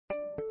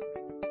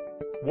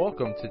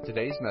Welcome to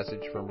today's message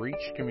from Reach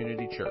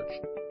Community Church.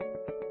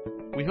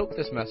 We hope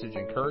this message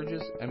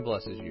encourages and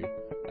blesses you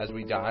as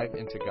we dive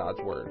into God's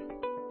Word.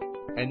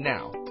 And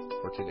now,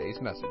 for today's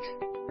message.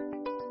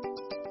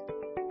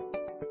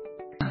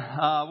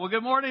 Well,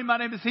 good morning. My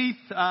name is Heath.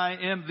 I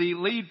am the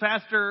lead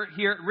pastor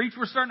here at Reach.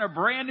 We're starting a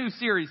brand new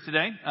series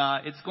today.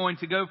 It's going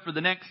to go for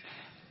the next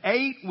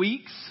 8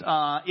 weeks.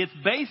 It's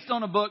based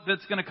on a book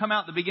that's going to come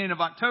out at the beginning of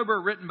October,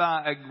 written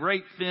by a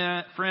great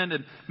friend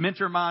and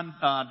mentor of mine,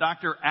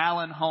 Dr.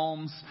 Alan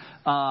Holmes.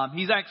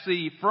 He's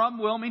actually from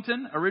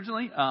Wilmington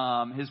originally.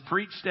 Has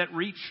preached at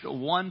Reach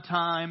one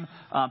time,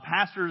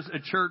 pastors a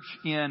church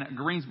in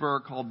Greensboro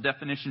called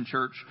Definition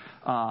Church.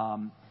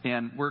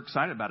 And we're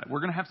excited about it.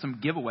 We're going to have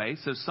some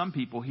giveaways. So some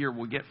people here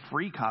will get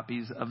free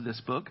copies of this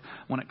book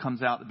when it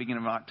comes out at the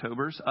beginning of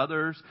October.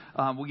 Others,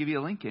 we'll give you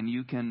a link and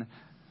you can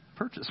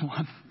purchase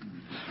one.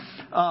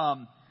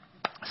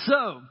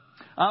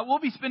 We'll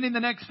be spending the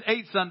next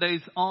 8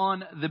 Sundays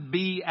on the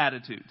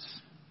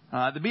Beatitudes.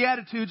 The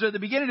Beatitudes are the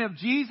beginning of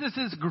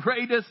Jesus'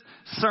 greatest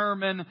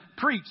sermon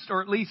preached,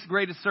 or at least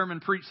greatest sermon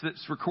preached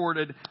that's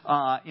recorded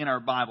in our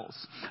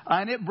Bibles.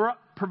 And it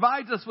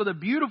provides us with a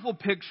beautiful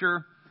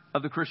picture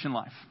of the Christian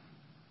life.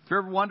 If you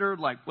ever wondered,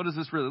 what does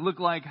this really look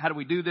like? How do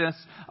we do this?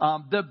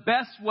 The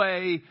best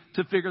way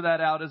to figure that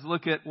out is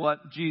look at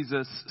what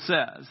Jesus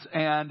says.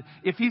 And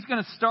if he's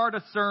going to start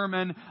a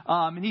sermon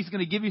and he's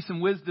going to give you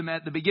some wisdom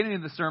at the beginning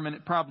of the sermon,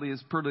 it probably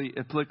is pretty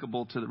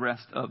applicable to the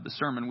rest of the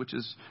sermon, which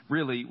is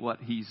really what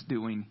he's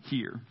doing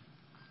here.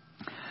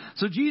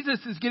 So Jesus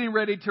is getting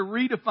ready to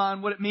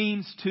redefine what it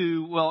means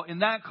to, in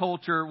that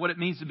culture, what it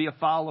means to be a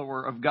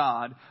follower of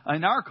God.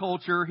 In our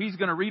culture, he's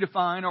going to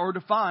redefine or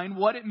define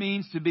what it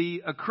means to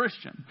be a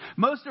Christian.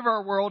 Most of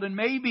our world, and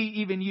maybe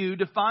even you,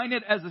 define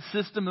it as a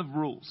system of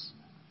rules.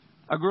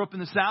 I grew up in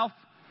the South.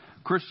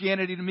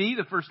 Christianity to me,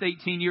 the first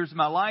 18 years of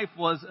my life,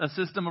 was a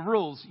system of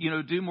rules.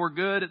 Do more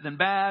good than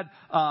bad,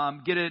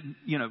 get it,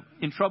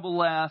 in trouble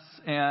less,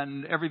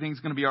 and everything's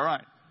going to be all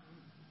right.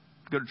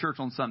 Go to church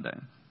on Sunday.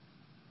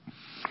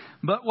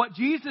 But what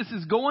Jesus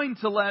is going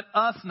to let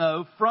us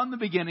know from the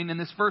beginning in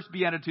this first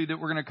beatitude that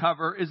we're going to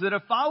cover is that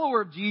a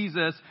follower of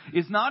Jesus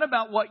is not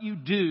about what you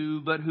do,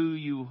 but who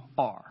you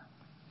are.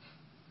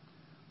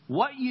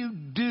 What you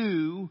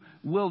do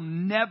will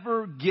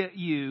never get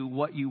you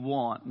what you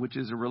want, which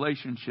is a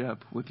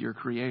relationship with your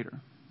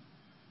Creator.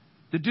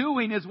 The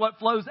doing is what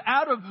flows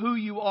out of who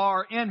you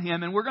are in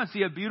Him. And we're going to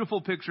see a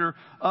beautiful picture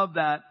of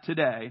that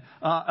today.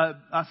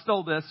 I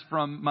stole this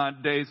from my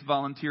days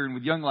volunteering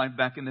with Young Life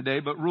back in the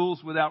day. But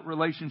rules without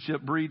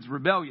relationship breeds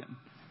rebellion.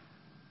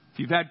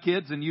 If you've had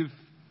kids and you've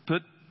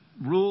put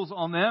rules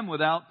on them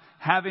without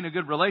having a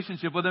good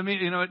relationship with them,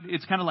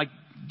 it's kind of like,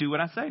 do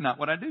what I say, not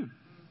what I do.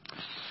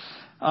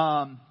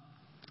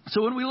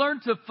 So when we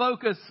learn to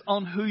focus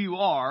on who you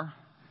are,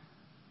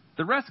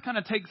 the rest kind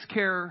of takes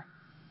care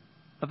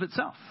of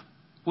itself.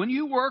 When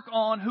you work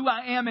on who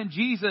I am in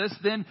Jesus,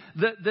 then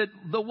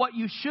the what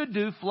you should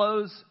do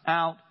flows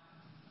out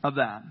of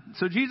that.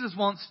 So Jesus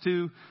wants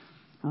to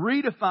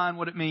redefine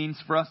what it means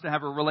for us to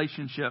have a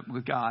relationship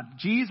with God.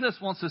 Jesus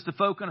wants us to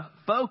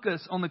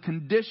focus on the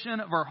condition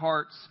of our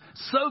hearts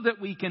so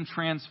that we can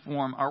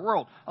transform our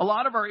world. A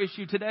lot of our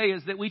issue today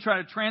is that we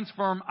try to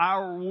transform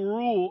our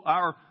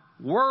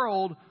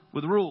world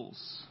with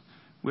rules,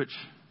 which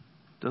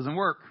doesn't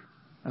work,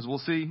 as we'll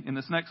see in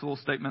this next little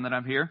statement that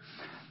I'm here.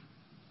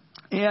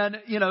 And,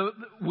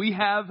 we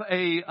have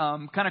a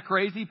kind of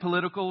crazy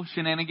political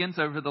shenanigans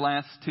over the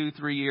last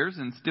 2-3 years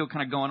and still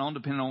kind of going on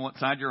depending on what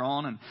side you're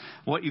on and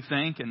what you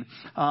think. And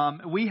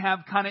we have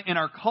kind of in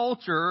our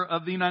culture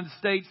of the United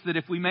States that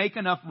if we make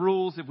enough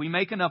rules, if we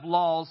make enough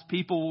laws,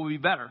 people will be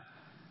better.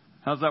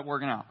 How's that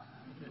working out?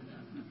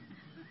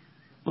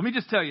 Let me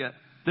just tell you,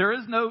 there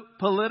is no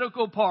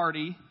political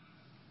party,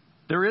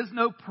 there is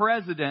no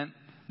president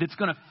that's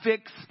going to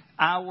fix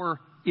our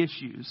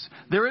issues.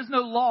 There is no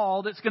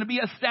law that's going to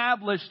be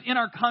established in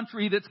our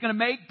country that's going to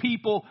make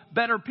people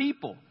better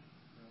people.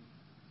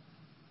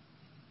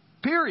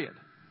 Period.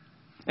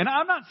 And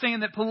I'm not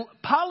saying that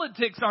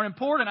politics are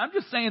important. I'm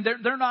just saying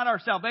they're not our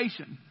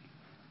salvation.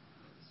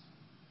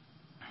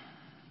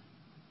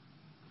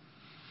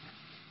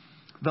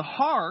 The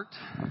heart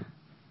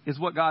is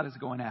what God is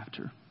going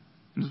after.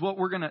 This is what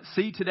we're going to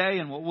see today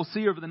and what we'll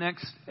see over the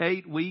next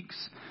 8 weeks.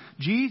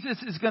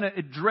 Jesus is going to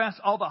address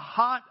all the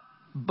hot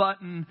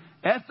button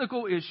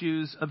ethical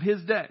issues of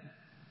his day.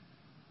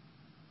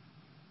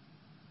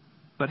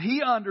 But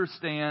he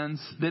understands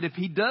that if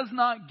he does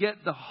not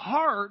get the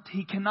heart,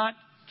 he cannot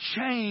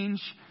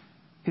change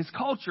his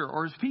culture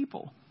or his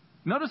people.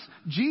 Notice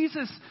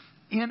Jesus,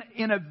 in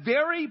a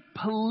very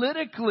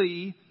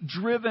politically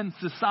driven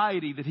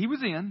society that he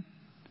was in,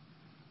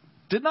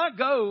 did not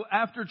go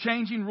after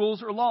changing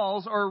rules or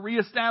laws or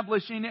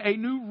reestablishing a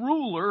new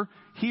ruler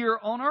here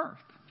on earth.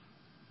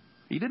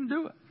 He didn't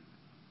do it.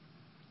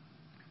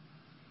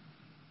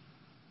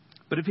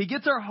 But if he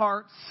gets our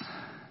hearts,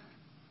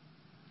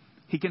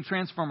 he can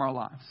transform our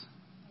lives.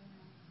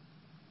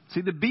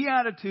 See, the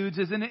Beatitudes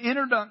is an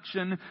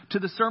introduction to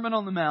the Sermon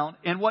on the Mount.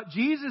 And what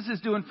Jesus is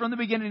doing from the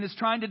beginning is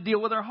trying to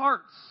deal with our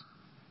hearts.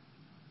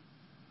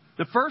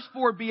 The first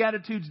 4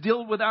 Beatitudes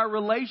deal with our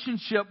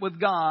relationship with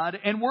God.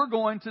 And we're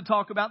going to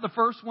talk about the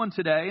first one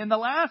today. And the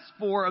last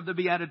 4 of the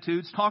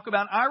Beatitudes talk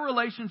about our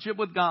relationship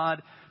with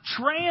God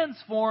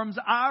transforms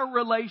our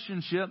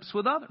relationships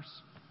with others.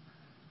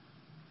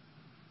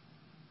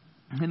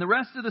 And the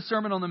rest of the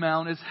Sermon on the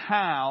Mount is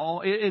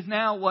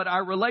now what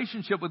our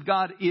relationship with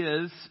God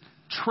is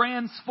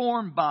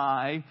transformed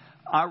by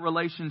our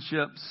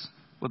relationships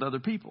with other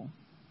people.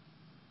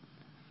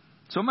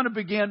 So I'm going to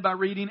begin by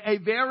reading a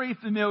very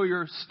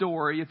familiar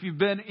story. If you've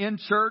been in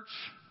church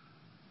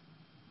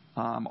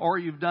or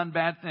you've done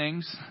bad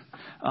things,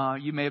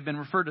 you may have been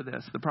referred to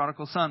this, the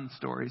prodigal son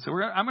story. So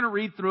I'm going to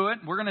read through it.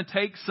 We're going to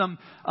take some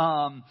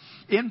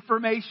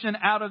information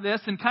out of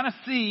this and kind of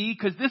see,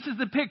 because this is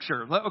the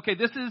picture. Okay,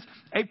 this is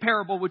a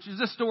parable, which is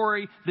a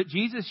story that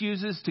Jesus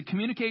uses to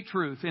communicate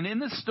truth. And in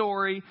this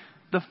story,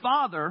 the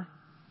Father,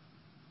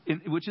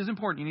 which is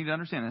important, you need to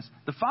understand this,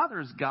 the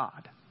Father is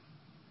God.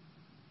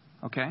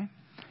 Okay?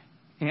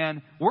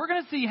 And we're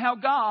going to see how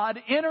God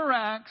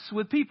interacts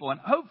with people. And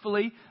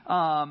hopefully,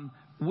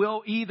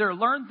 we'll either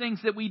learn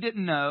things that we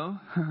didn't know,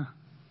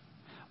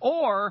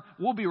 or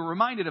we'll be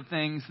reminded of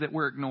things that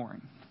we're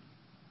ignoring.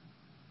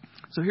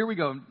 So here we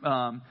go.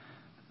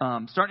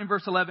 Starting in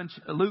verse 11,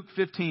 Luke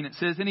 15, it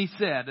says, "And he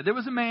said, there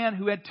was a man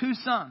who had 2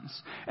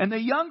 sons. And the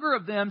younger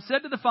of them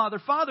said to the father,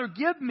 'Father,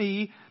 give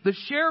me the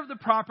share of the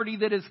property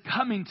that is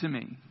coming to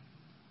me.'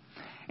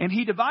 And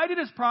he divided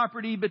his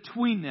property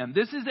between them."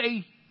 This is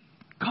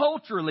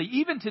culturally,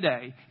 even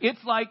today,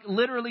 it's like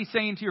literally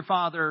saying to your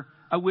father,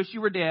 "I wish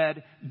you were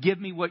dead. Give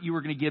me what you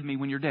were going to give me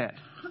when you're dead.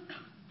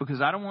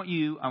 Because I don't want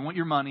you. I want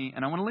your money,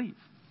 and I want to leave."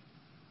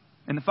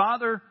 And the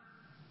father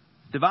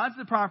divides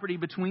the property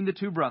between the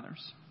 2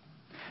 brothers.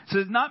 It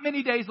says, "Not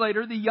many days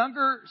later, the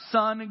younger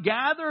son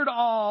gathered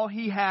all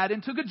he had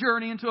and took a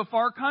journey into a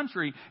far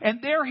country.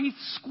 And there he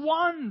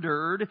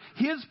squandered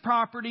his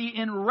property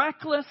in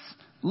reckless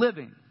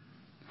living.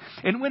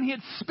 And when he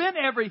had spent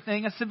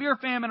everything, a severe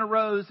famine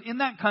arose in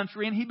that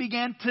country, and he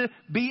began to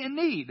be in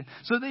need.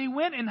 So that he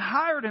went and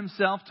hired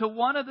himself to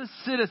one of the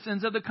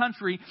citizens of the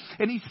country,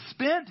 and he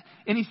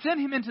sent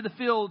him into the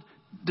field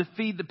to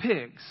feed the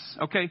pigs."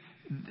 Okay,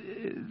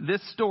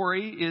 this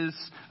story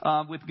is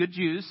with good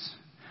Jews.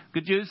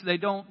 Good Jews, they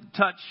don't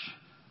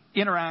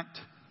interact.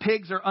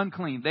 Pigs are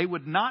unclean. They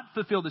would not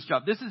fulfill this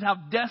job. This is how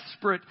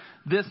desperate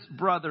this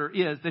brother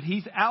is, that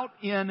he's out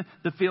in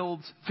the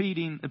fields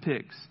feeding the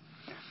pigs.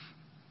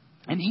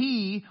 And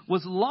he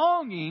was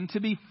longing to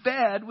be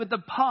fed with the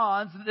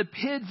pods that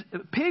the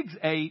pigs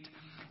ate,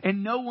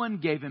 and no one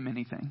gave him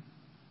anything.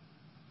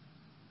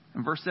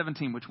 In verse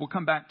 17, which we'll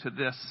come back to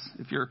this.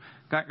 If you've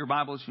got your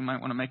Bibles, you might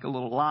want to make a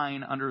little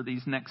line under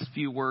these next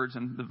few words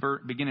in the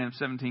beginning of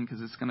 17, because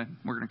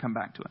we're going to come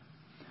back to it.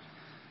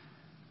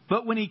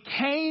 "But when he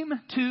came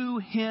to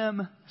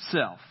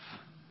himself,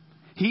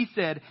 he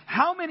said,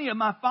 'How many of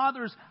my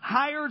father's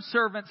hired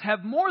servants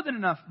have more than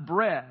enough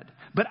bread?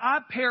 But I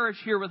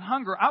perish here with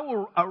hunger. I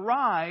will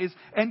arise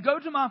and go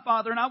to my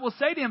father, and I will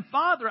say to him,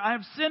 Father, I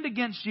have sinned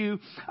against you.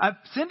 I've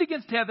sinned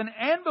against heaven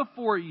and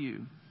before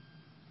you.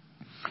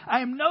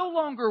 I am no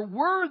longer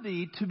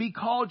worthy to be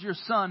called your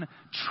son.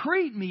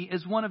 Treat me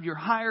as one of your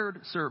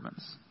hired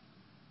servants.'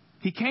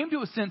 He came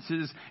to his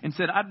senses and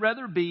said, 'I'd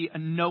rather be a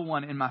no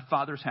one in my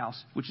father's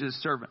house, which is a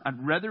servant.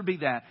 I'd rather be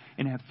that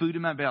and have food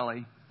in my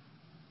belly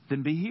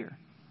than be here.'"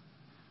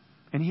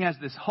 And he has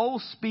this whole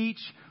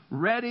speech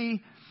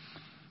ready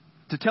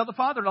to tell the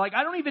father, like,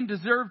 "I don't even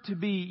deserve to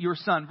be your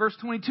son." Verse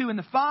 22, "And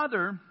the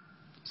father,"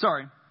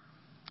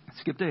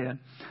 skipped ahead.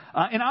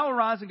 "And I will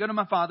rise and go to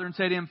my father and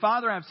say to him,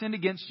 Father, I have sinned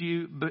against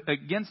you,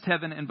 against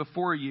heaven and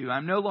before you. I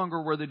am no longer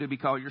worthy to be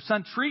called your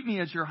son. Treat me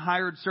as your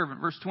hired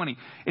servant." Verse 20,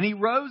 "And he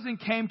rose and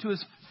came to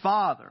his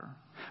father.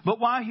 But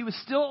while he was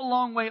still a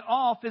long way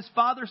off, his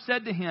father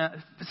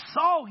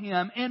saw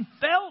him and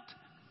felt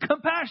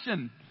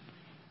compassion."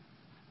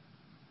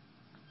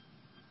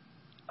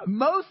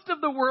 Most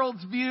of the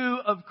world's view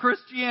of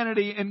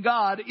Christianity and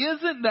God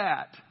isn't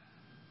that.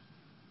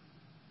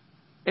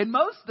 And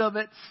most of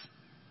it's,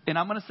 and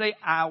I'm going to say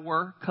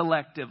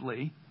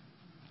collectively,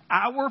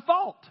 our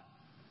fault.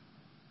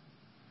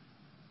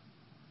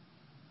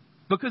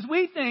 Because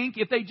we think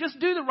if they just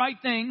do the right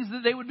things,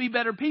 that they would be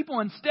better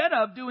people, instead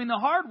of doing the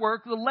hard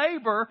work, the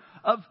labor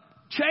of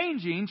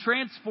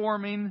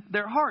transforming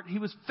their heart. He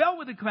fell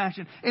with the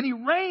compassion, and he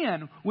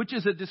ran, which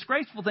is a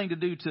disgraceful thing to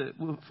do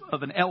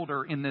of an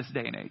elder in this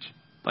day and age.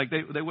 Like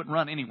they wouldn't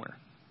run anywhere.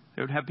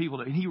 They would have people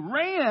do it. And he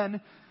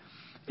ran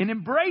and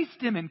embraced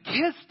him and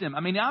kissed him. I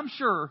mean, I'm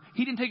sure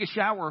he didn't take a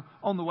shower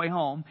on the way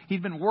home.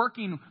 He'd been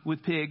working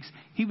with pigs.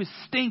 He was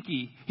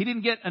stinky. He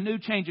didn't get a new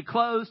change of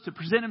clothes to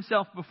present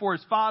himself before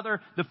his father.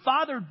 The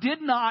father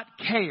did not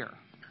care.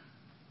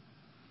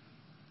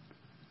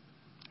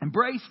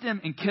 Embraced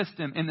him and kissed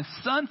him. And the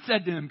son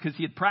said to him, because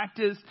he had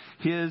practiced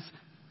his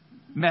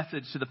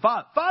message to the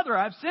father, "Father,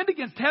 I've sinned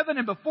against heaven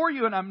and before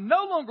you, and I'm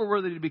no longer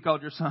worthy to be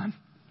called your son."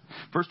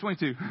 Verse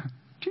 22.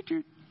 Toot,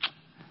 toot.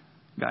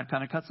 God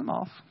kind of cuts him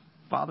off,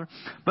 father.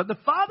 But the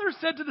father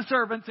said to the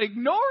servants,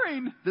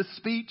 ignoring the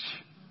speech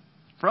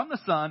from the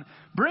son,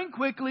 bring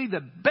quickly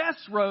the best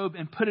robe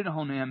and put it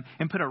on him,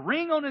 and put a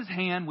ring on his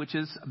hand, which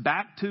is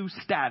back to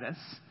status.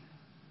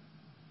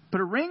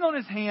 Put a ring on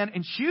his hand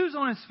and shoes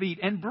on his feet,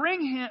 and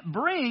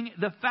bring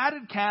the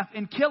fatted calf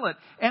and kill it,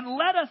 and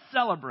let us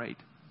celebrate.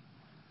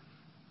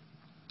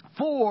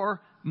 For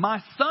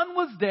my son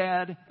was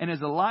dead and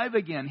is alive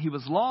again. He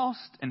was lost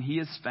and he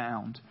is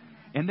found.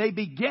 And they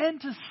began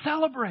to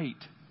celebrate.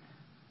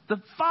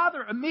 The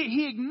father,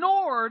 he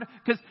ignored,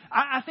 because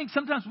I think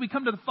sometimes we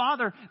come to the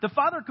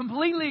father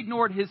completely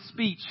ignored his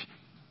speech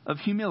of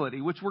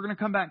humility, which we're going to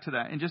come back to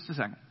that in just a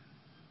second,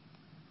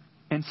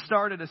 and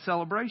started a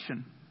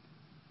celebration.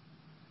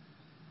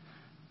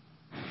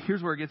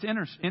 Here's where it gets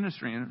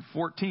interesting. In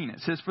 14, it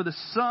says,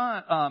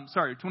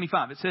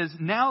 25. It says,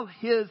 now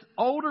his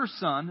older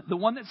son, the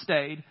one that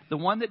stayed, the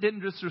one that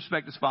didn't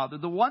disrespect his father,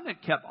 the one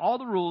that kept all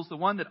the rules, the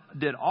one that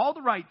did all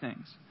the right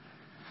things.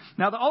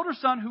 Now the older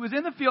son who was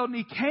in the field, and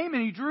he came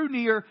and he drew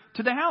near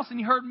to the house, and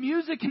he heard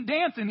music and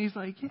dancing. He's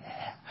like,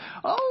 yeah.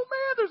 Oh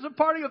man, there's a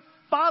party of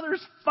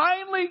fathers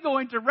finally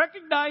going to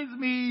recognize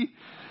me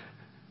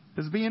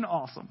as being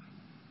awesome.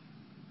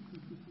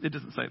 It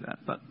doesn't say that,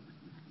 but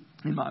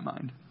in my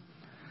mind.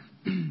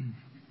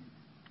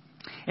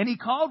 And he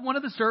called one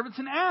of the servants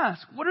and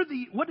asked, what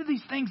do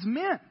these things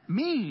meant?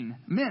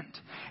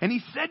 And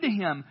he said to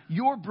him,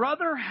 your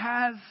brother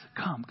has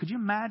come. Could you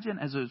imagine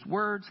as those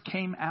words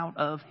came out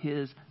of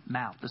his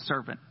mouth, the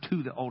servant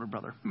to the older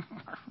brother?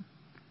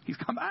 He's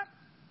come back.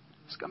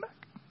 He's come back.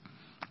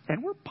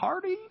 And we're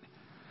partying.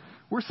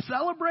 We're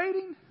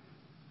celebrating.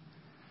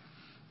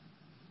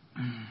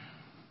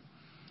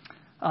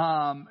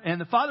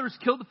 And the father has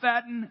killed the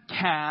fattened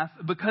calf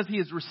because he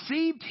has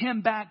received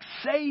him back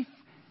safe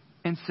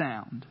and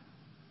sound.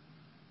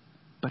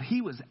 But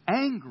he was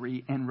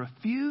angry and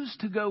refused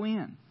to go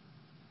in.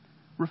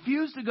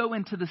 Refused to go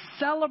into the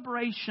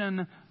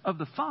celebration of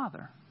the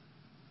father.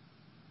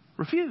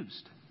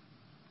 Refused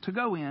to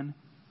go in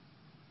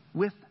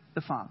with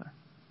the father.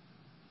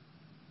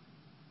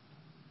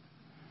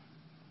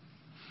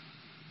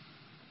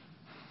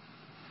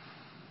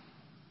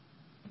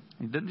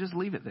 He didn't just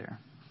leave it there.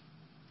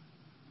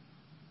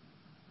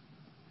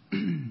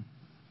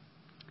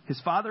 His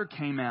father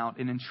came out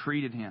and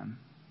entreated him.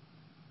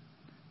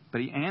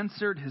 But he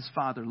answered his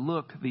father,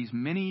 look, these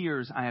many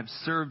years I have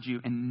served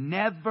you and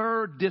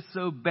never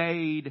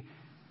disobeyed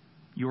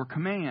your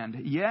command.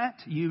 Yet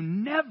you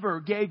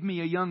never gave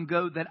me a young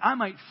goat that I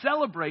might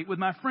celebrate with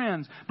my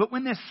friends. But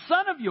when this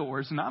son of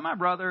yours, not my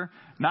brother,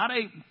 not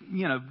a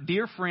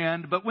dear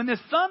friend, but when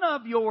this son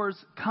of yours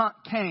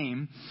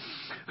came,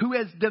 who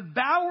has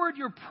devoured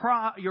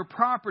your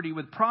property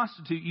with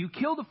prostitute, you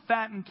killed a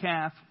fattened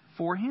calf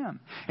for him.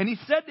 And he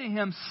said to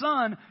him,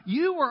 son,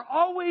 you were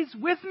always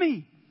with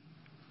me,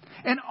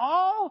 and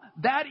all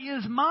that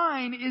is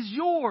mine is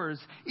yours.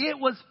 It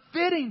was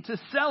fitting to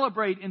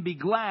celebrate and be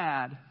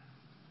glad.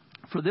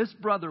 For this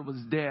brother was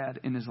dead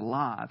and is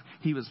alive.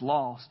 He was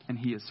lost and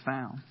he is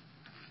found.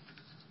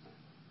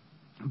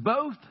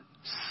 Both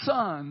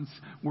sons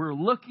were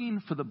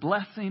looking for the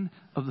blessing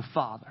of the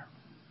father.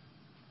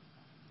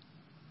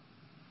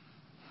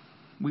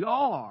 We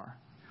all are.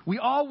 We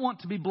all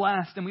want to be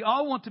blessed and we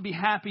all want to be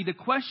happy. The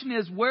question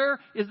is, where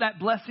is that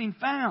blessing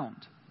found?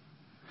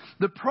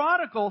 The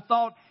prodigal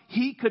thought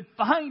he could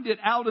find it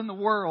out in the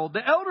world.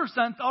 The elder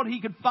son thought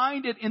he could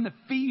find it in the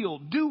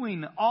field,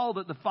 doing all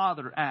that the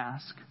father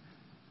asked.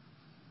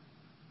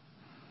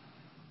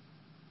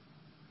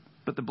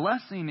 But the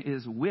blessing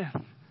is with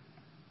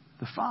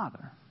the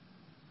father.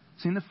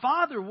 See, the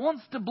father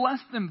wants to bless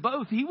them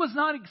both. He was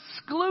not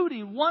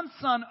excluding one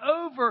son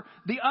over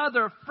the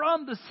other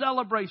from the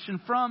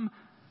celebration, from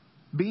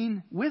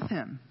being with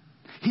him.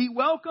 He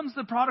welcomes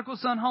the prodigal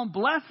son home,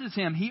 blesses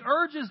him. He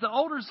urges the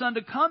older son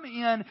to come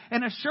in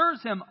and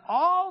assures him,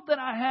 all that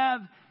I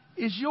have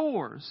is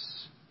yours.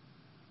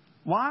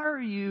 Why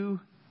are you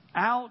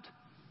out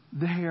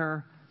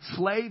there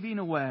slaving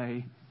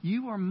away?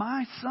 You are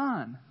my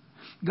son.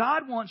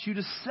 God wants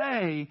to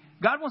say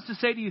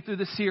to you through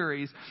the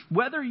series,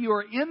 whether you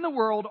are in the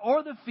world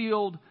or the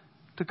field,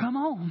 to come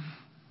home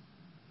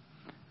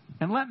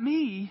and let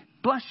me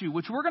bless you,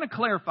 which we're going to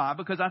clarify,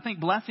 because I think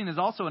blessing is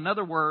also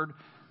another word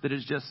that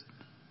has just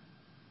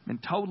been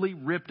totally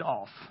ripped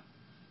off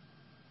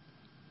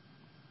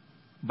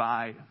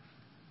by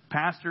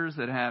pastors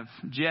that have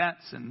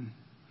jets and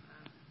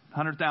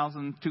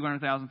 $100,000,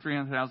 $200,000,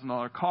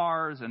 $300,000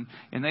 cars, and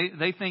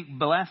they think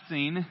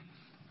blessing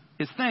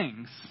is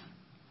things.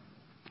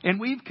 And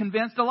we've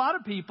convinced a lot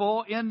of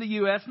people in the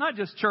U.S., not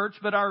just church,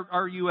 but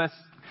our U.S.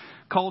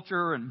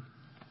 culture and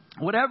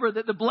whatever,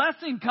 that the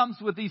blessing comes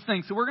with these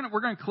things. So we're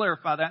going to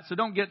clarify that. So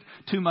don't get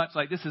too much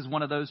like, this is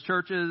one of those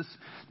churches,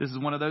 this is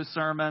one of those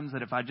sermons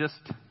that if I just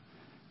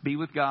be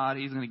with God,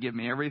 He's going to give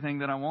me everything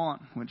that I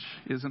want, which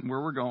isn't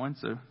where we're going.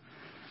 So,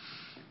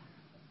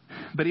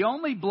 but He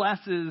only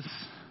blesses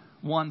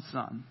one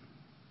son.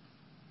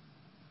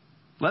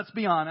 Let's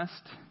be honest.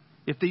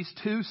 If these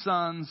two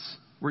sons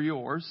were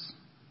yours,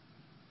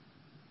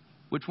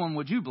 which one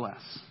would you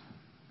bless?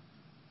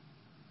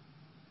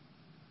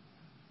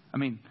 I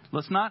mean,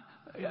 let's not,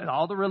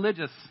 all the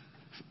religious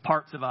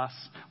parts of us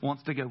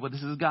wants to go, well,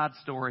 this is God's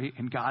story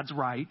and God's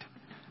right.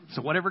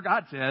 So whatever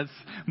God says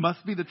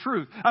must be the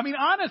truth. I mean,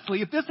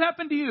 honestly, if this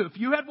happened to you, if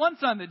you had one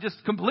son that just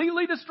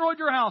completely destroyed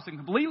your house and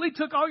completely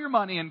took all your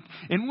money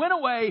and went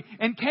away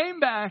and came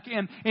back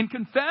and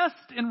confessed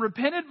and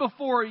repented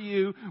before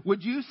you,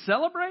 would you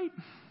celebrate?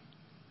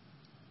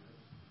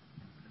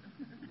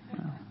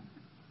 Well,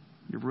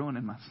 you're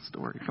ruining my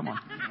story. Come on.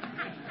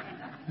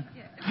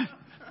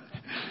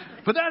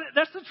 But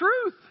that's the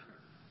truth.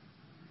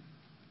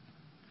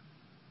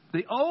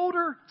 The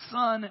older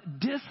son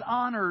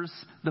dishonors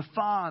the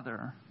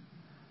father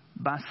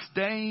by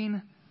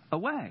staying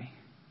away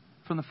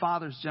from the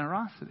father's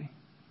generosity.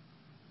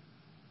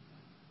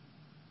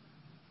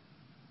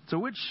 So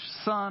which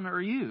son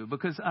are you?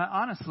 Because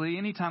honestly,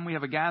 anytime we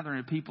have a gathering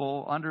of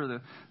people under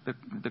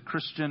the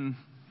Christian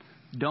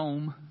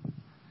dome,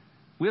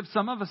 we have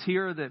some of us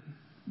here that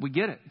we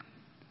get it.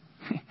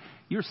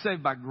 You're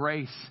saved by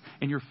grace,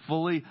 and you're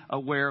fully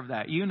aware of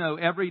that. You know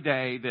every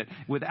day that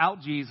without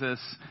Jesus,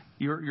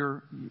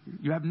 you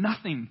have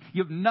nothing.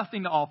 You have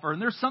nothing to offer.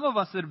 And there's some of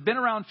us that have been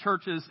around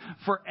churches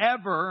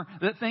forever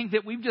that think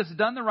that we've just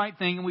done the right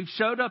thing and we've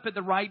showed up at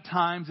the right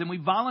times and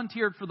we've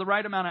volunteered for the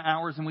right amount of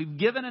hours and we've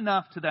given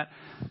enough to that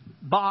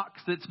box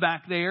that's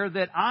back there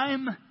that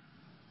I'm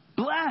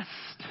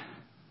blessed.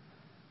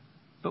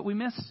 But we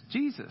miss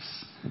Jesus.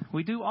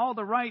 We do all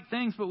the right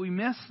things, but we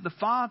miss the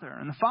Father.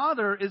 And the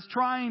Father is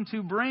trying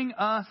to bring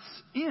us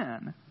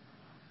in.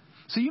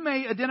 So you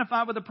may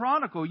identify with the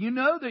prodigal. You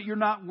know that you're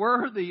not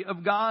worthy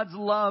of God's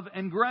love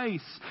and grace.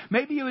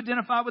 Maybe you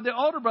identify with the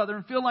older brother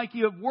and feel like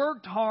you have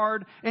worked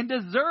hard and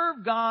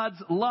deserve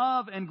God's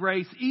love and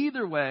grace.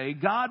 Either way,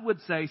 God would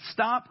say,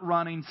 stop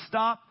running,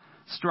 stop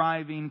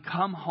striving,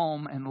 come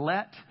home and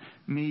let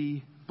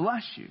me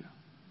bless you.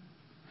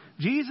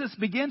 Jesus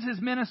begins his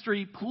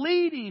ministry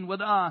pleading with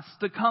us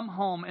to come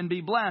home and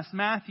be blessed.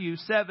 Matthew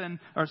 4:17,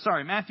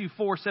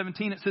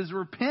 it says,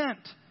 repent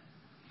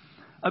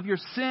of your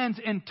sins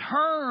and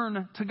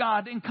turn to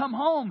God and come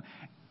home,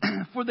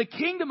 for the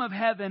kingdom of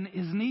heaven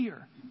is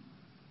near.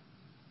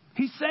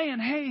 He's saying,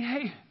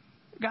 hey,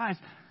 guys,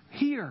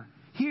 here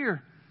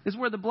is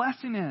where the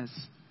blessing is.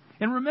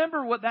 And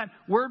remember what that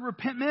word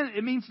repent meant.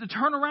 It means to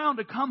turn around,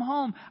 to come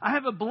home. I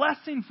have a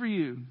blessing for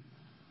you.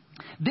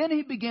 Then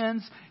he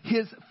begins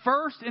his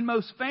first and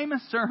most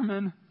famous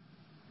sermon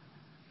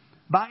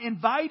by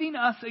inviting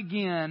us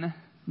again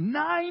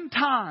 9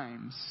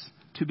 times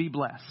to be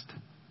blessed,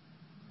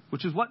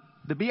 which is what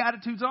the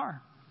Beatitudes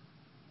are.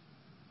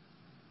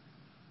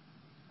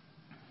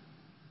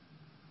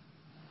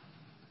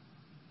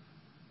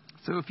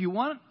 So if you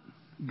want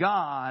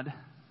God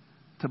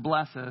to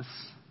bless us,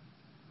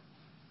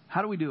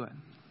 how do we do it?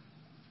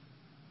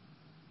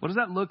 What does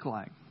that look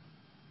like?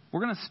 We're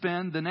going to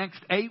spend the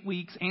next 8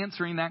 weeks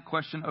answering that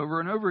question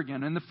over and over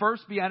again. And the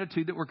first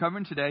beatitude that we're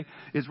covering today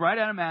is right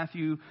out of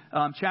Matthew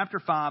chapter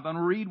 5. I'm going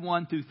to read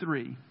 1 through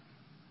 3.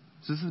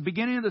 So this is the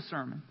beginning of the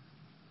sermon.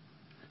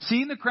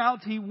 Seeing the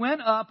crowds, he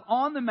went up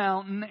on the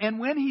mountain, and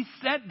when he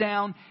sat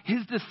down,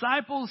 his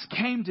disciples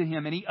came to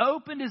him, and he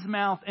opened his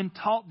mouth and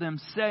taught them,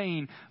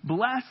 saying,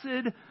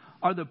 blessed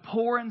are the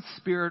poor in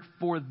spirit,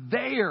 for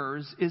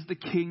theirs is the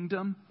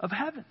kingdom of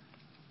heaven.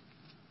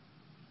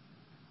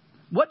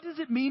 What does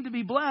it mean to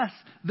be blessed?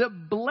 The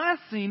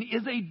blessing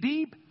is a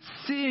deep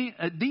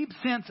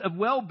sense of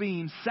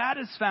well-being,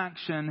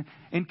 satisfaction,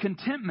 and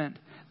contentment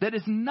that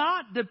is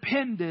not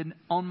dependent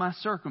on my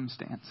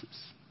circumstances.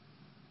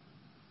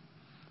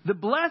 The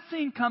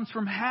blessing comes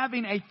from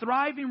having a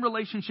thriving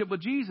relationship with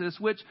Jesus,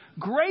 which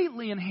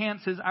greatly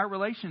enhances our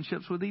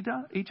relationships with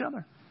each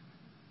other.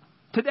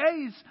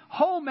 Today's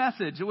whole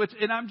message,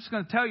 and I'm just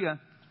going to tell you,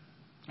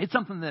 it's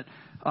something that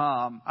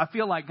I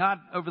feel like God,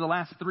 over the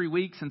last 3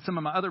 weeks and some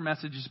of my other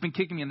messages, has been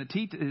kicking me in the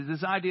teeth, is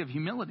this idea of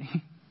humility.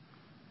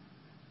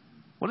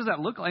 What does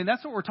that look like? And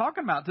that's what we're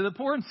talking about. To the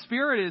poor in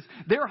spirit is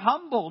they're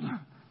humbled.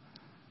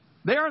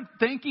 They aren't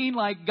thinking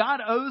like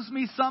God owes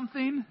me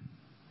something.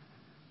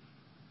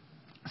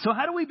 So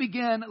how do we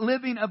begin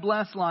living a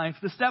blessed life?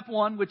 The step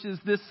 1, which is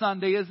this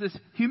Sunday, is this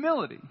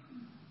humility.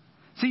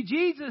 See,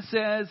 Jesus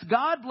says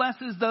God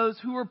blesses those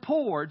who are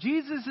poor.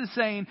 Jesus is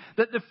saying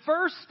that the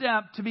first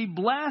step to be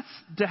blessed,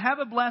 to have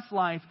a blessed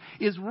life,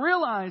 is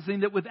realizing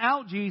that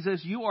without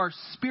Jesus, you are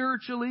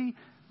spiritually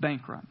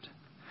bankrupt.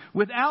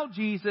 Without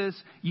Jesus,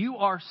 you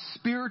are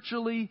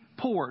spiritually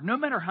poor. No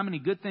matter how many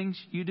good things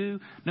you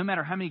do, no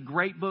matter how many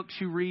great books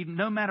you read,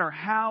 no matter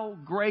how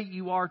great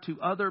you are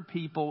to other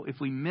people, if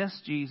we miss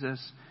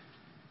Jesus,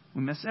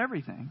 we miss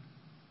everything.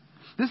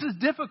 This is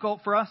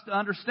difficult for us to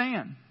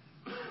understand.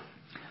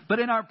 But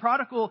in our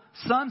prodigal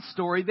son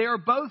story, they are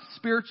both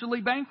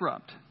spiritually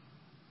bankrupt.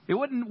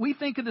 We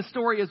think of the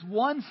story as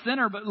one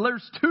sinner, but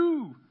there's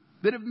 2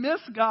 that have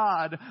missed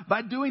God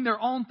by doing their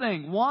own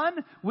thing.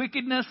 One,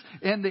 wickedness,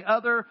 and the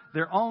other,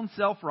 their own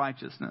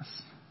self-righteousness.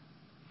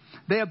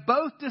 They have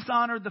both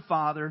dishonored the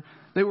Father.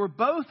 They were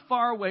both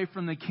far away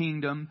from the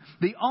kingdom.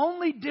 The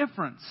only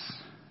difference,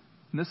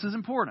 and this is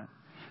important,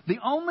 the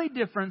only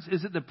difference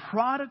is that the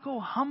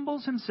prodigal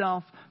humbles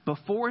himself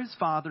before his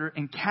Father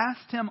and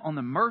casts him on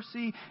the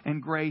mercy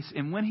and grace.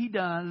 And when he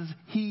does,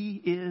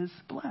 he is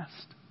blessed.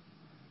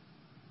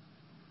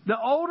 The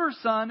older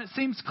son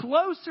seems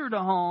closer to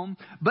home,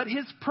 but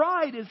his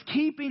pride is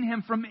keeping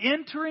him from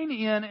entering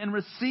in and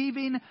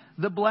receiving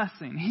the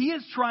blessing. He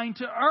is trying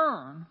to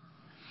earn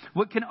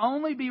what can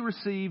only be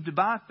received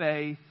by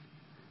faith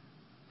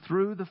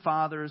through the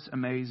Father's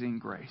amazing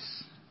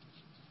grace.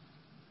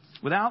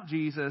 Without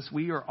Jesus,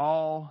 we are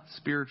all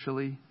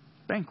spiritually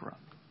bankrupt.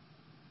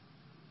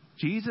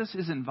 Jesus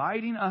is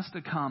inviting us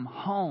to come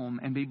home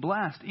and be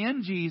blessed.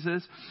 In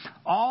Jesus,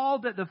 all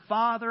that the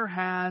Father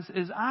has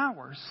is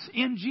ours.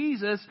 In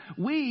Jesus,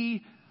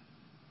 we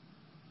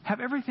have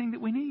everything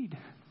that we need.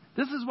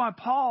 This is why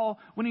Paul,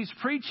 when he's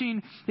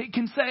preaching, it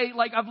can say,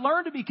 like, I've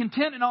learned to be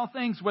content in all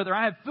things, whether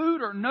I have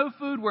food or no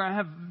food, where I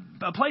have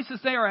a place to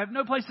stay or I have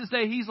no place to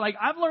stay. He's like,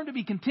 I've learned to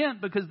be content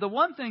because the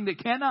one thing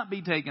that cannot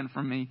be taken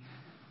from me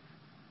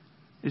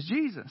is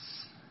Jesus.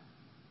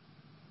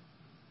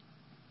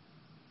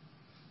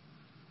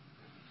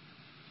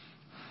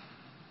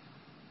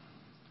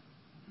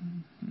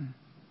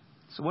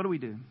 So what do we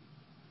do?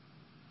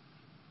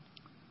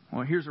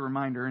 Well, here's a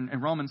reminder.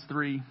 In Romans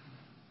 3,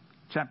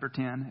 chapter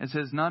 10, it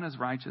says, none is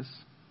righteous.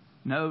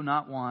 No,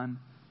 not one.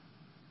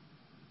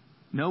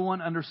 No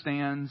one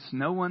understands.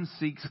 No one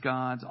seeks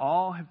God.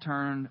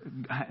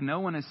 No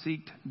one has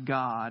seeked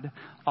God.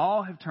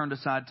 All have turned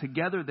aside.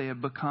 Together they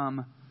have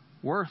become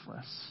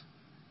worthless.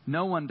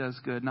 No one does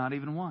good, not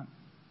even one.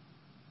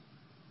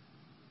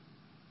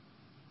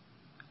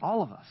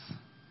 All of us.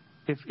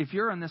 If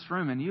you're in this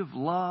room and you've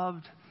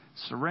loved,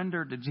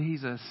 surrendered to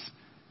Jesus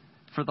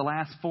for the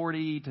last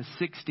 40 to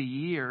 60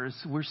 years,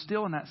 we're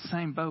still in that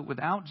same boat.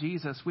 Without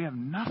Jesus, we have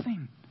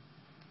nothing.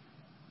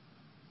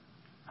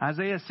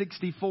 Isaiah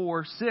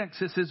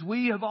 64:6, it says,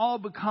 we have all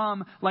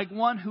become like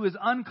one who is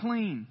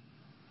unclean,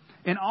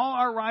 and all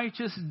our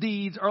righteous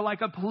deeds are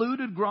like a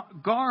polluted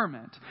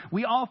garment.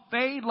 We all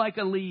fade like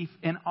a leaf,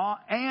 and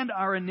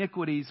our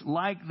iniquities,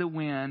 like the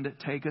wind,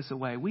 take us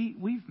away.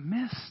 We've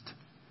missed.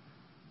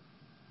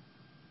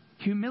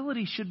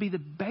 Humility should be the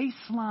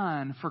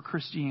baseline for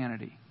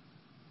Christianity.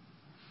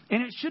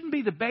 And it shouldn't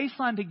be the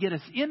baseline to get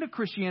us into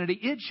Christianity.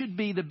 It should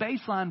be the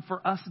baseline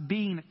for us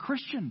being a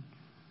Christian.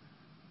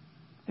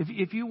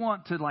 If you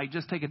want to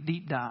just take a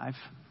deep dive,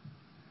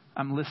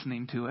 I'm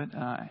listening to it.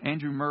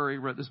 Andrew Murray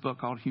wrote this book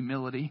called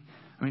Humility.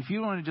 I mean, if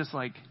you want to just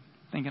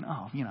thinking,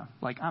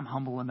 I'm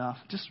humble enough,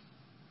 just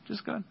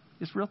go ahead.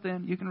 It's real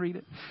thin. You can read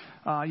it.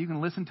 You can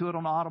listen to it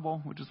on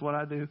Audible, which is what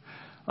I do.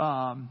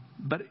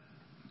 But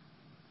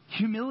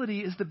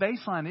humility is the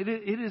baseline.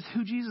 It is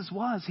who Jesus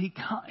was. He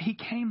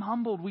came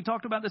humbled. We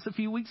talked about this a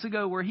few weeks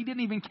ago, where he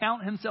didn't even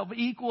count himself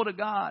equal to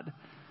God.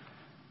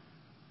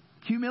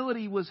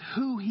 Humility was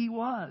who he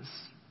was.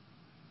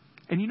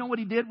 And you know what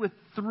he did with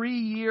 3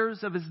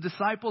 years of his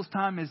disciples'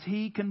 time is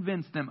he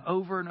convinced them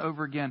over and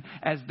over again,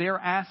 as they're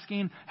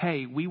asking,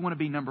 hey, we want to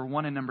be number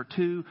 1 and number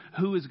 2.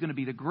 Who is going to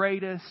be the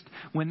greatest?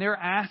 When they're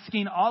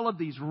asking all of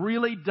these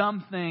really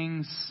dumb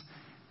things,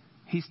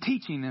 he's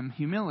teaching them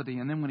humility.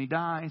 And then when he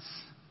dies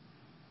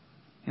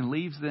and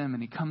leaves them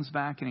and he comes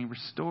back and he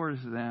restores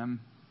them,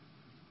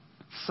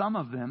 some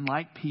of them,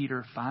 like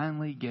Peter,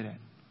 finally get it.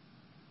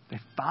 They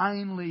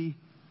finally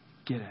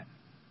get it.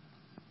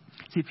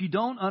 See, if you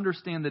don't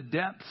understand the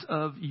depths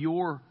of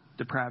your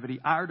depravity,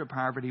 our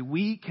depravity,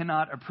 we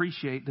cannot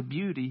appreciate the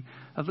beauty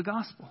of the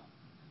gospel.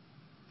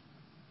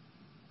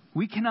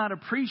 We cannot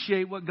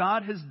appreciate what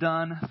God has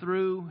done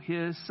through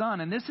his Son.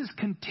 And this is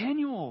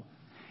continual.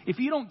 If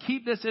you don't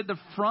keep this at the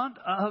front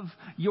of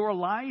your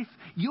life,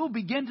 you'll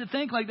begin to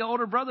think like the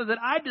older brother that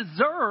I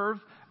deserve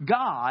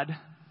God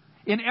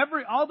in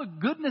all the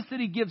goodness that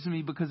he gives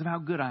me because of how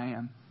good I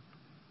am.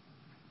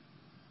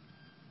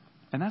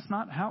 And that's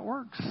not how it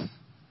works.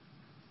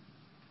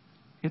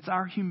 It's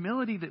our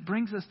humility that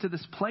brings us to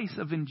this place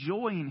of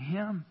enjoying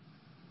him.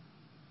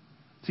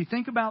 See,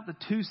 think about the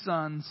 2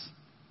 sons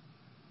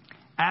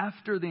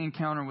after the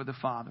encounter with the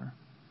Father.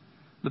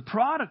 The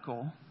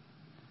prodigal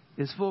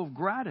is full of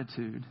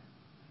gratitude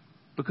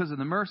because of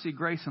the mercy,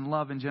 grace, and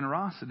love and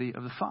generosity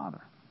of the Father.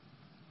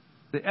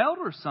 The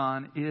elder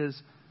son is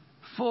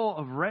full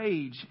of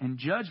rage and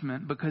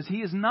judgment because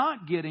he is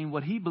not getting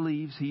what he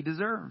believes he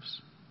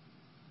deserves.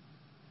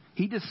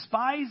 He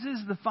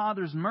despises the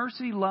Father's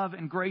mercy, love,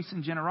 and grace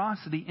and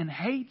generosity and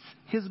hates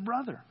his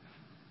brother.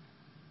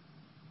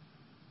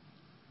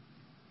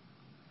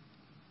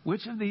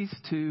 Which of these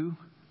 2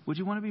 would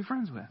you want to be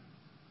friends with?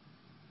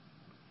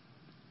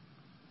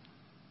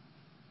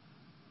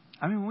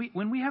 I mean,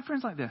 when we have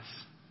friends like this,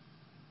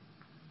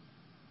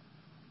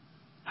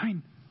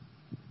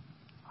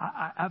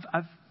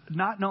 I've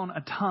not known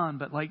a ton,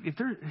 but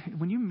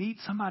when you meet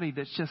somebody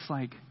that's just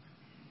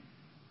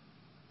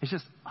it's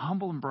just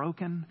humble and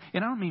broken.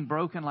 And I don't mean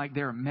broken like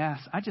they're a mess.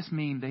 I just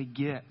mean they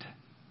get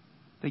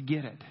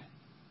it.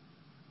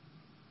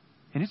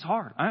 And it's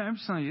hard. I'm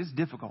just telling you, it's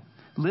difficult.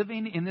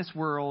 Living in this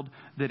world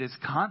that is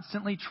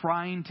constantly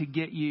trying to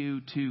get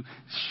you to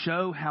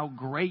show how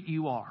great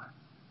you are.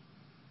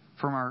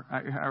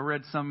 I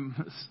read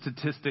some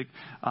statistic,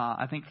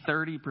 I think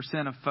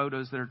 30% of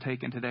photos that are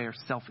taken today are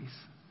selfies.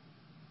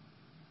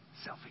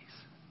 Selfies.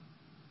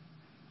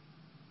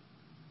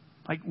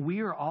 Like, we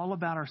are all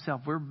about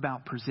ourselves. We're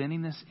about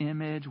presenting this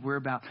image. We're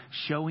about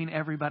showing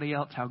everybody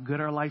else how good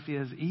our life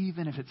is,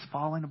 even if it's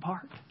falling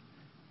apart.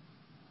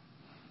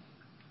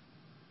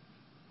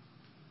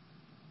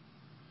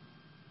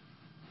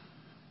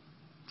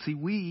 See,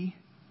 we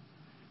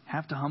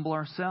have to humble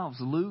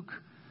ourselves. Luke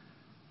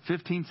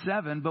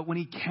 15:7, but when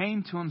he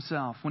came to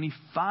himself, when he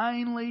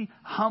finally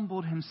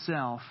humbled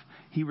himself,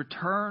 he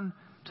returned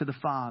to the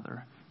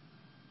Father.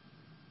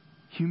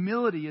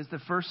 Humility is the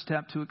first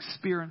step to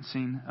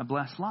experiencing a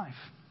blessed life.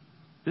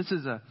 This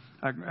is a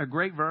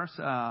great verse.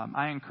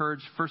 I encourage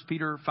 1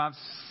 Peter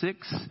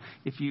 5:6.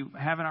 If you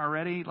haven't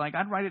already,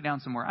 I'd write it down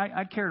somewhere.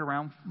 I'd carry it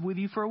around with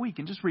you for a week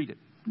and just read it.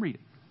 Read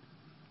it.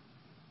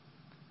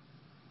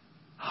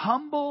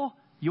 Humble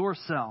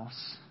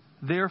yourselves,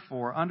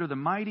 therefore, under the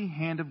mighty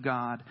hand of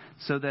God,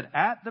 so that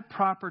at the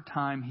proper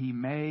time he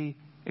may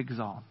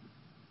exalt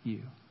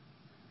you.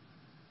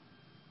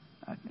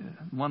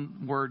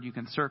 One word you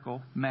can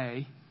circle,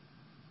 may.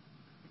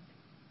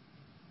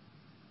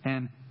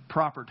 And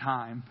proper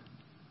time,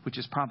 which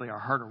is probably our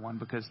harder one,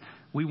 because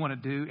we want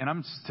to do, and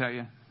I'm just tell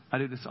you, I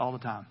do this all the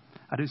time.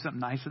 I do something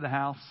nice at the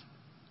house.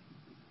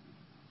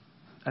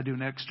 I do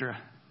an extra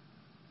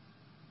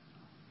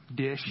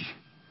dish.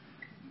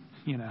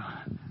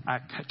 I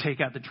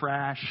take out the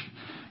trash.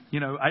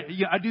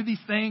 I do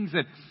these things,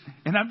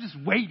 and I'm just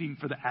waiting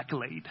for the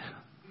accolade.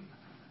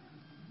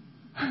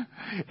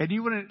 And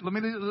let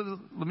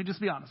me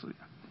just be honest with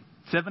you.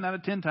 7 out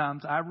of 10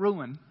 times I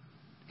ruin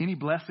any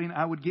blessing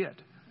I would get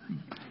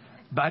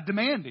by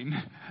demanding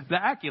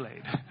the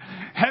accolade.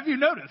 Have you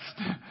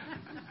noticed?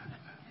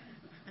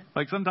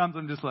 Sometimes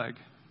I'm just like,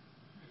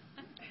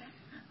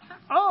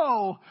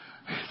 oh,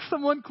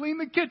 someone clean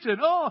the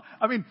kitchen.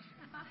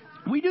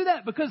 We do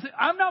that because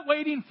I'm not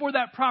waiting for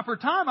that proper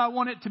time. I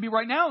want it to be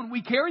right now. And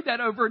we carried that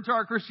over into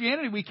our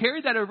Christianity. We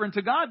carried that over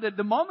into God, that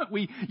the moment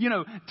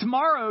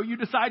tomorrow you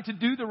decide to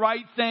do the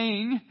right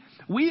thing,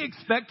 we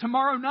expect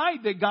tomorrow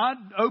night that God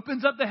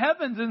opens up the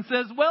heavens and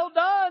says, well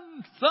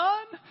done,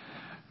 son,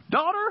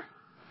 daughter.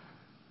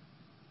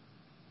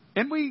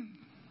 And we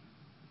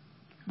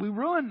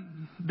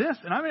ruin this.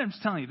 And I'm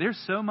just telling you,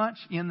 there's so much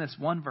in this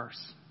one verse.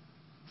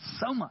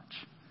 So much.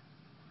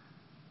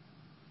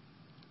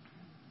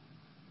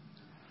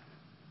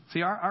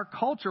 See, our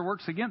culture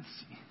works against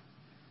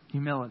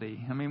humility.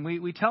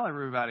 We tell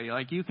everybody,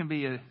 you can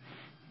be a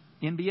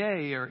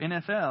NBA or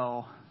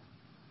NFL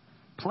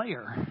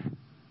player.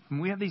 And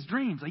we have these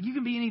dreams. You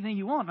can be anything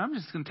you want. I'm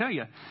just going to tell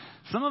you,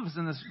 some of us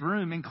in this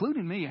room,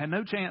 including me, had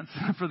no chance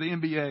for the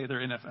NBA or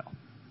NFL.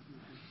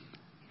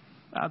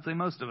 I'd say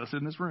most of us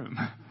in this room.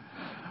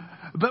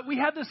 But we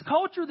have this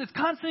culture that's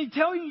constantly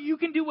telling you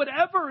can do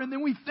whatever. And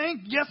then we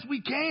think, yes,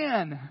 we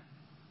can.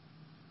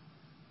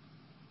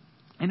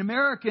 In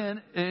America,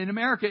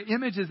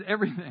 image is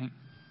everything.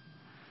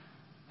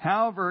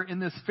 However, in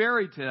this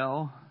fairy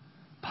tale,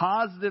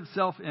 positive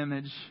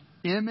self-image,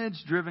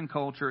 image-driven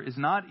culture is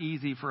not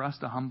easy for us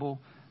to humble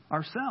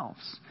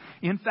ourselves.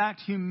 In fact,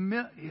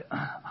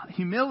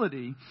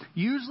 humility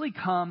usually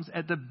comes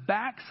at the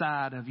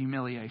backside of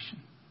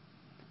humiliation,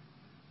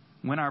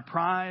 when our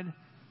pride,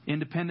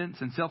 independence,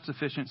 and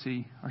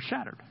self-sufficiency are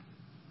shattered.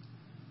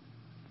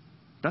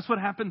 That's what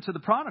happened to the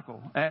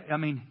prodigal.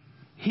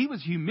 He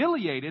was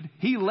humiliated.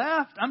 He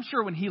left. I'm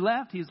sure when he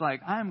left, he's like,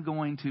 I'm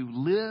going to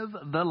live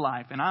the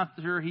life. And I'm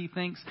sure he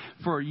thinks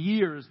for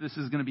years this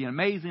is going to be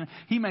amazing.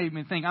 He may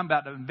even think I'm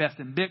about to invest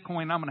in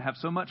Bitcoin. I'm going to have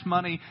so much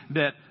money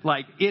that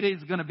it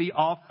is going to be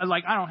off. I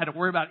don't have to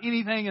worry about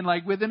anything. And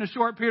within a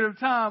short period of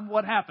time,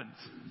 what happens?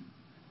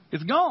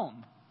 It's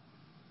gone.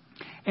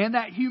 And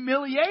that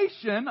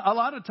humiliation, a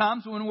lot of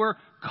times when we're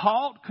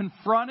caught,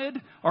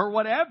 confronted, or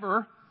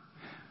whatever,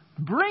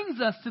 brings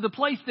us to the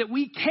place that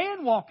we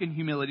can walk in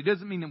humility.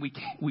 Doesn't mean that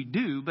we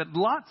do, but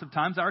lots of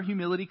times our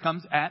humility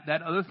comes at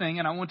that other thing.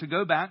 And I want to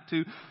go back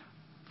to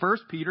 1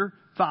 Peter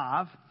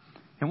 5.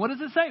 And what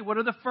does it say? What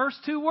are the first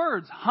two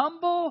words?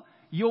 Humble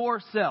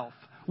yourself.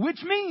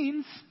 Which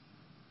means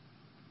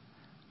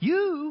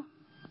you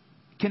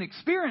can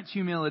experience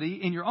humility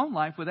in your own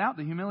life without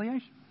the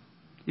humiliation,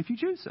 if you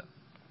choose so.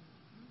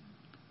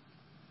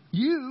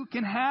 You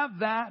can have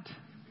that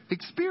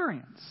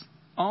experience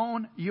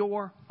on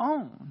your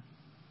own.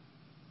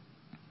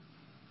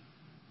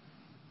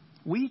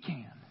 We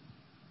can.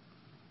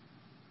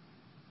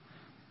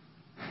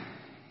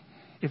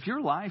 If your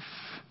life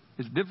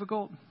is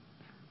difficult,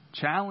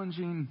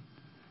 challenging,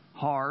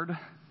 hard,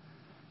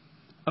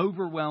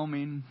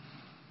 overwhelming,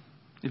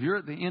 if you're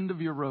at the end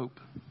of your rope,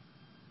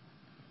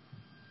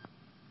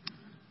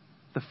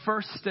 the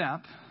first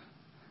step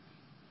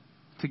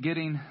to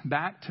getting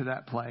back to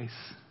that place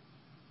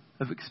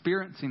of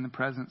experiencing the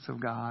presence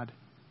of God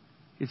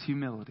is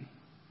humility.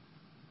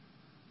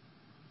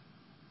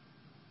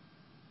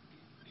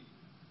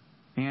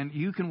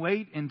 you can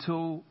wait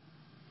until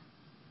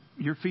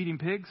you're feeding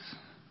pigs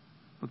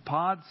with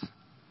pods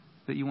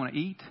that you want to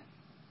eat.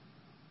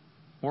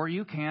 Or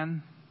you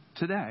can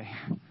today,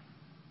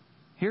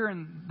 here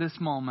in this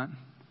moment,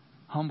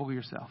 humble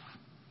yourself.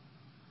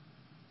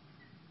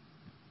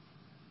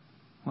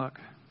 Look,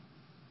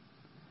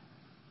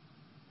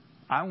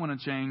 I want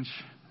to change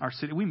our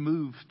city. We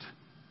moved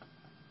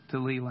to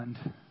Leland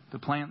to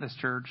plant this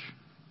church.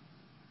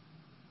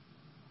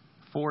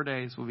 4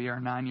 days will be our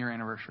 9-year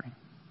anniversary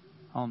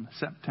on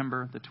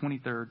September the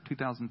 23rd,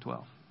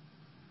 2012.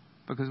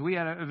 Because we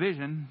had a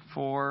vision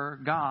for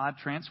God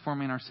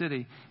transforming our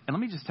city. And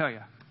let me just tell you,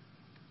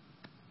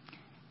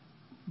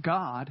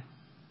 God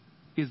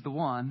is the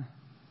one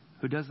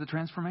who does the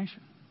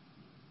transformation.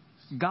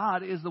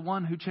 God is the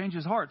one who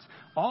changes hearts.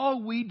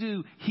 All we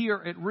do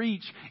here at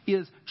Reach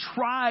is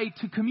try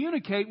to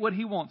communicate what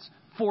He wants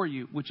for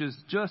you, which is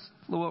just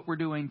what we're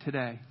doing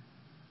today.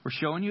 We're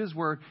showing you His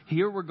Word.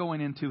 Here we're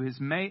going into His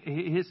sermon.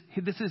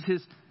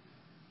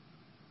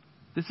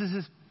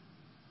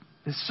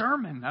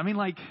 I mean,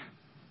 like,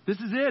 this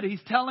is it.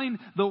 He's telling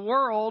the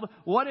world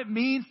what it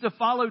means to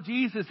follow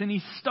Jesus. And He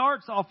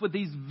starts off with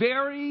these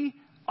very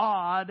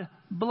odd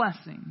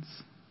blessings.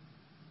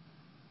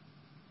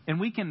 And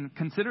we can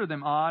consider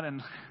them odd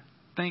and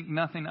think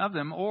nothing of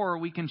them. Or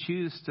we can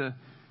choose to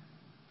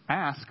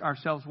ask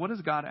ourselves, what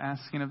is God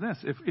asking of this?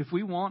 If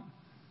we want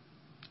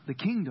the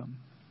kingdom,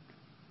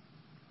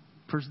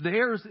 for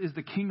theirs is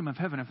the kingdom of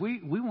heaven. If we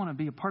want to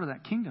be a part of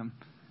that kingdom,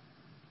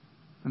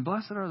 then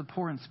blessed are the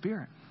poor in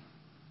spirit.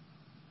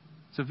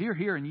 So if you're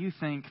here and you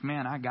think,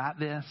 man, I got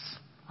this,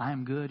 I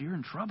am good, you're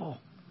in trouble.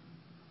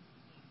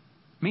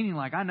 Meaning,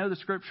 like, I know the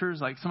scriptures,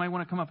 like somebody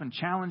want to come up and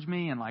challenge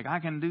me and like I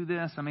can do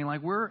this. I mean,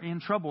 like, we're in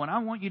trouble and I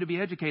want you to be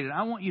educated.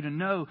 I want you to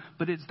know,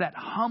 but it's that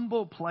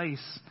humble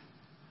place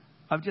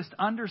of just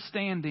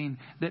understanding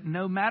that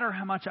no matter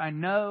how much I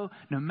know,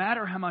 no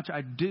matter how much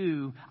I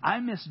do, I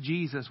miss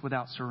Jesus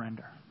without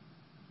surrender.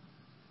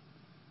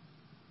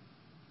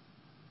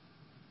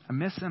 I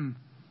miss Him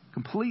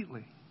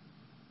completely.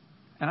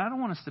 And I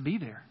don't want us to be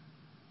there.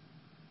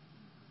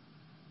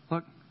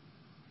 Look,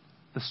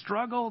 the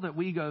struggle that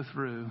we go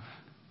through,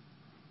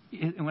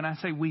 and when I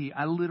say we,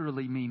 I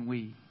literally mean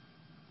we.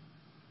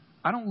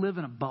 I don't live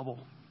in a bubble.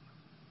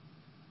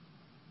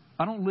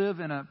 I don't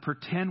live in a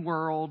pretend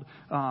world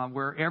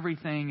where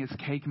everything is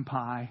cake and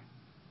pie.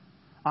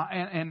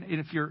 And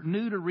if you're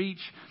new to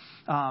Reach,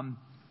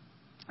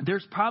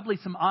 there's probably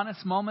some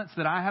honest moments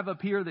that I have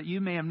up here that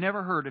you may have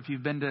never heard if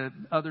you've been to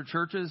other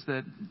churches,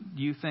 that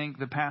you think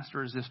the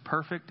pastor is just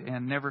perfect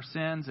and never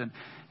sins and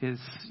is,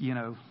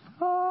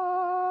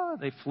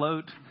 they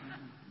float.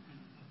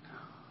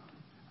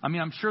 I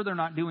mean, I'm sure they're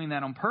not doing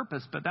that on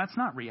purpose, but that's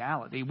not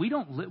reality. We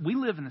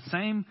live in the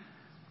same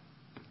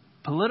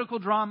political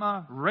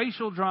drama,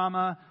 racial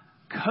drama,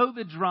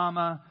 COVID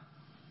drama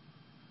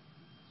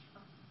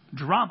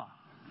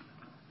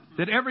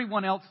that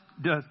everyone else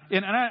does.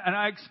 And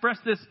I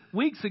expressed this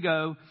weeks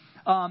ago.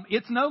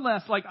 It's no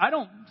less like I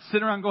don't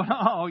sit around going,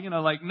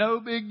 like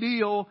no big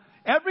deal.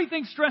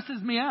 Everything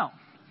stresses me out.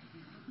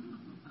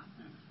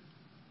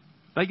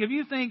 Like if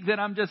you think that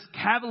I'm just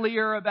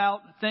cavalier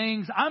about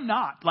things, I'm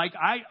not. Like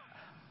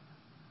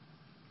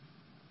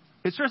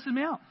it stresses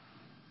me out.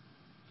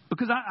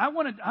 Because I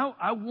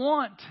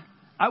want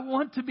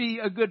to be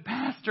a good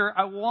pastor.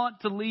 I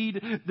want to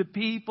lead the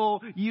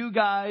people, you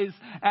guys,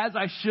 as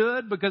I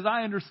should, because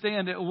I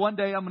understand that one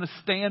day I'm going to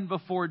stand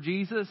before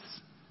Jesus.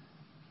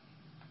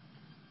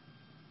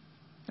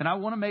 And I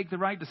want to make the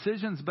right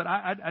decisions, but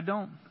I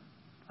don't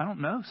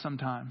know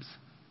sometimes.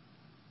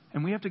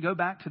 And we have to go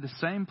back to the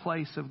same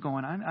place of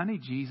going, I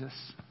need Jesus.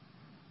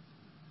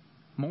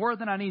 More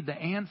than I need the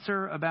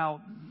answer about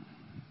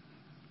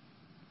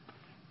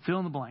fill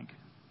in the blank.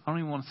 I don't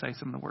even want to say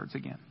some of the words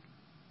again.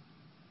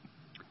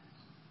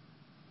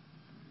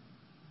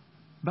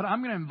 But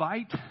I'm going to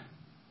invite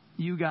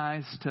you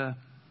guys to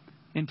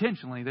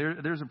intentionally.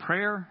 There's a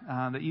prayer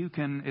that you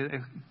can,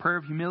 a prayer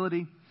of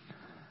humility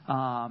that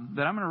I'm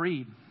going to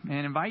read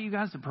and invite you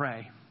guys to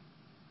pray.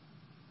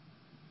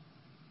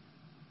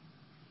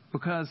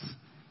 Because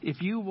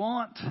if you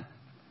want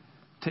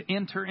to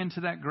enter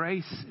into that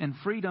grace and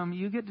freedom,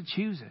 you get to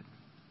choose it.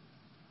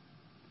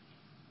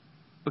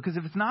 Because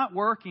if it's not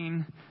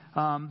working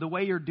the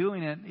way you're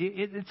doing it,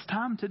 it's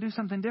time to do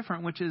something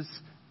different, which is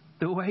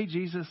the way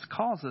Jesus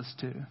calls us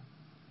to.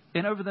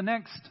 And over the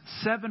next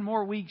 7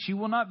 more weeks, you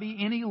will not be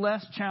any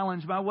less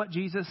challenged by what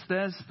Jesus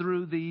says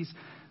through these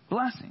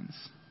blessings.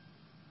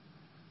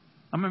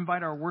 I'm going to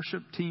invite our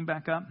worship team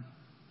back up.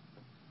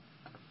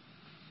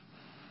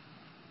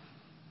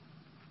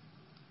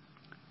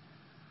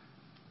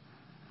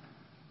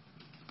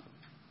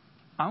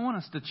 I want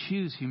us to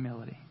choose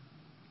humility.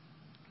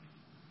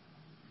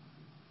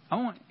 I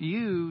want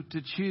you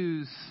to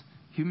choose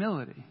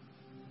humility.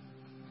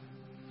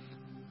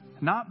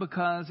 Not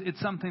because it's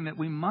something that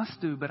we must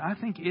do, but I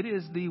think it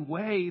is the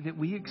way that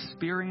we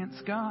experience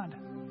God.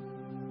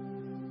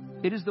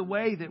 It is the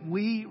way that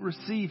we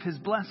receive His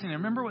blessing. And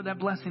remember what that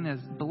blessing is.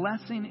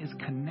 Blessing is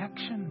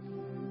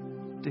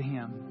connection to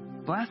Him.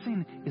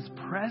 Blessing is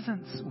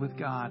presence with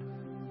God.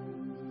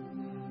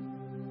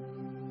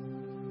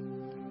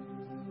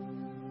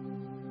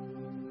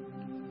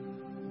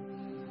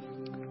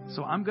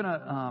 So I'm going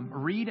to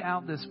read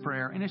out this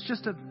prayer, and it's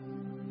just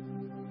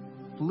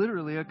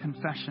literally a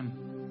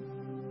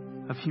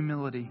confession of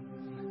humility.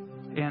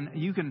 And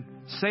you can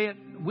say it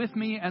with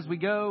me as we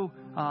go,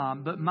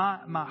 but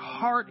my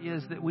heart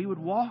is that we would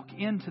walk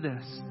into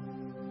this.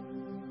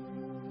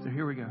 So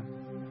here we go.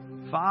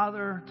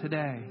 Father,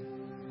 today,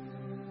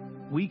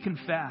 we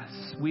confess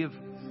we have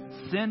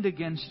sinned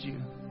against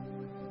you.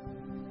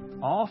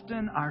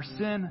 Often our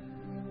sin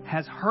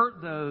has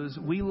hurt those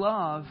we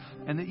love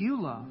and that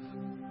you love.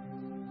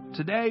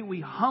 Today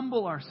we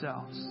humble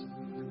ourselves.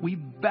 We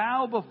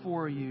bow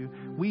before you.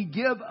 We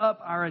give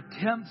up our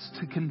attempts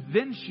to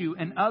convince you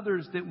and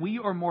others that we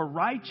are more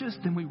righteous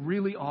than we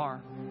really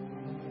are.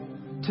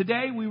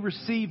 Today we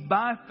receive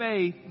by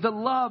faith the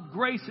love,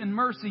 grace, and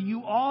mercy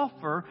you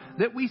offer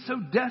that we so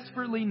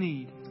desperately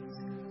need.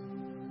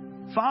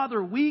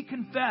 Father, we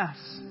confess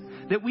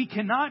that we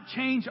cannot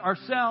change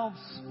ourselves,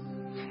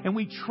 and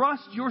we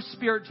trust your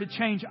Spirit to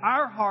change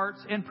our hearts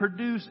and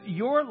produce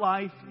your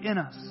life in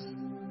us.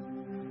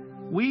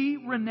 We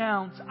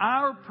renounce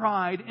our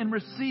pride and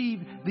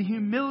receive the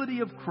humility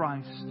of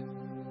Christ.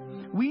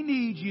 We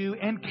need you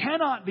and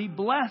cannot be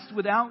blessed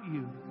without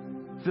you.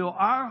 Fill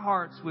our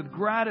hearts with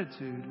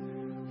gratitude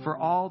for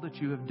all that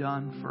you have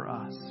done for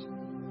us.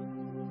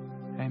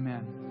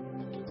 Amen.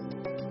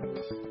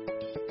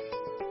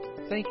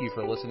 Thank you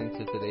for listening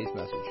to today's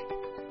message.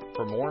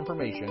 For more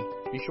information,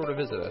 be sure to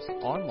visit us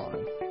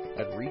online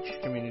at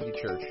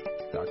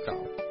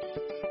reachcommunitychurch.com.